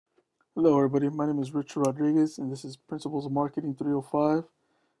Hello, everybody. My name is Richard Rodriguez, and this is Principles of Marketing 305.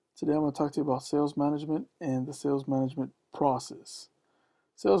 Today, I'm going to talk to you about sales management and the sales management process.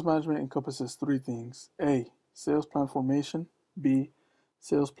 Sales management encompasses three things: A, sales plan formation; B,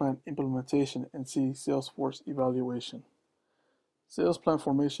 sales plan implementation; and C, sales force evaluation. Sales plan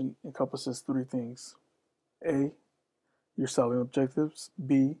formation encompasses three things: A, your selling objectives;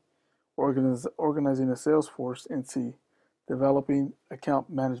 B, organizing a sales force; and C, developing account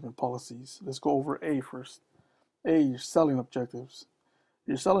management policies. Let's go over A first. A, your selling objectives.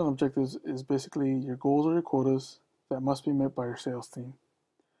 Your selling objectives is basically your goals or your quotas that must be met by your sales team.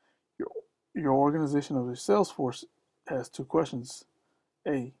 Your, your organization of your sales force has two questions.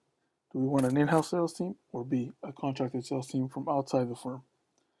 A, do we want an in-house sales team, or B, a contracted sales team from outside the firm?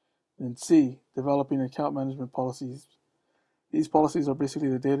 And C, developing account management policies. These policies are basically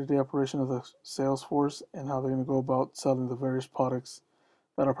the day-to-day operation of the sales force and how they're going to go about selling the various products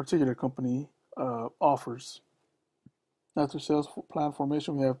that a particular company offers. After sales plan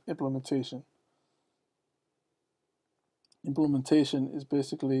formation, we have implementation. Implementation is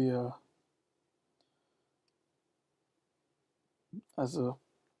basically, as the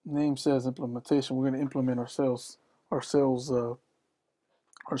name says, implementation. We're going to implement our sales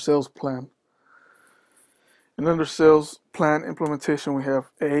plan. And under sales plan implementation, we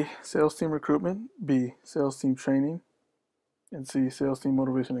have A, sales team recruitment; B, sales team training; and C, sales team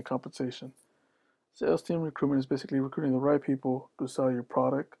motivation and compensation. Sales team recruitment is basically recruiting the right people to sell your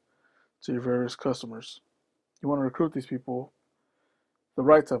product to your various customers. You want to recruit these people, the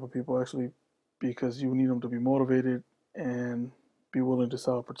right type of people actually, because you need them to be motivated and be willing to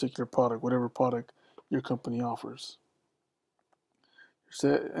sell a particular product, whatever product your company offers.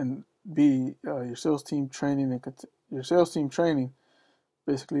 And B, your sales team training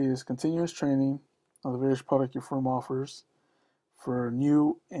basically is continuous training on the various product your firm offers for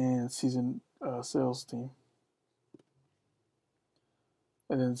new and seasoned sales team.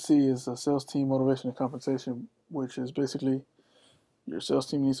 And then C is a sales team motivation and compensation, which is basically your sales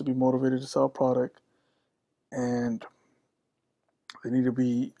team needs to be motivated to sell a product, and they need to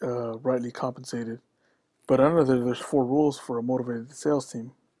be rightly compensated. But under there's four rules for a motivated sales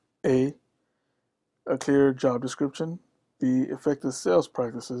team: A, a clear job description; B, effective sales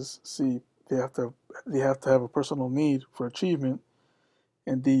practices; C, they have to have a personal need for achievement;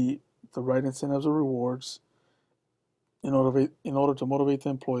 and D, the right incentives or rewards in order to motivate the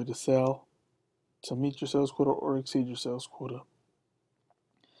employee to sell, to meet your sales quota or exceed your sales quota.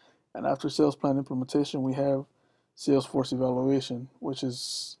 And after sales plan implementation, we have sales force evaluation, which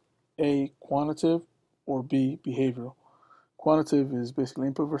is A, quantitative, or B, behavioral. Quantitative is basically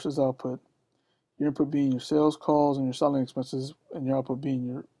input versus output. Your input being your sales calls and your selling expenses, and your output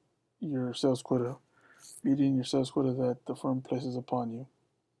being your sales quota, meeting your sales quota that the firm places upon you.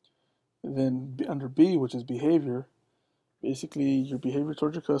 And then under B, which is behavior, basically your behavior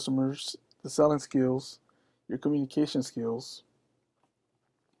towards your customers, the selling skills, your communication skills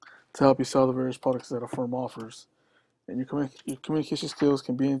to help you sell the various products that a firm offers. And your communication skills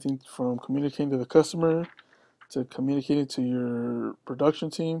can be anything from communicating to the customer, to communicating to your production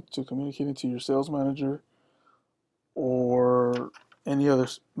team, to communicating to your sales manager, or any other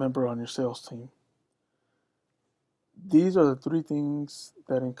member on your sales team. These are the three things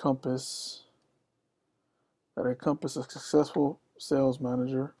that encompass a successful sales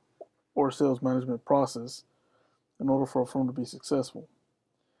manager or sales management process in order for a firm to be successful.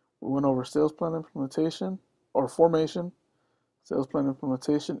 We went over sales plan implementation or formation, sales plan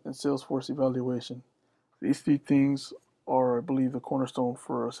implementation, and sales force evaluation. These three things are, I believe, the cornerstone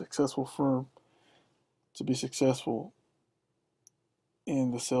for a successful firm to be successful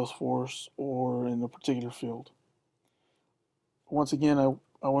in the sales force or in a particular field. Once again,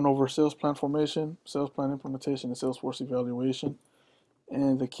 I went over sales plan formation, sales plan implementation, and sales force evaluation,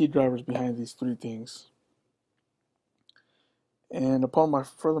 and the key drivers behind these three things. And upon my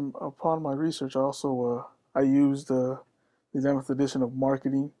research, I used the 11th edition of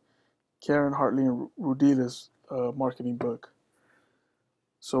Marketing, Karen Hartley and Rudila's marketing book.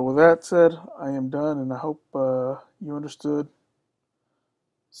 So with that said, I am done, and I hope you understood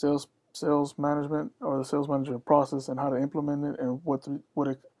sales management or the sales management process and how to implement it, and what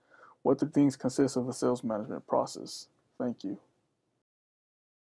the things consist of the sales management process. Thank you.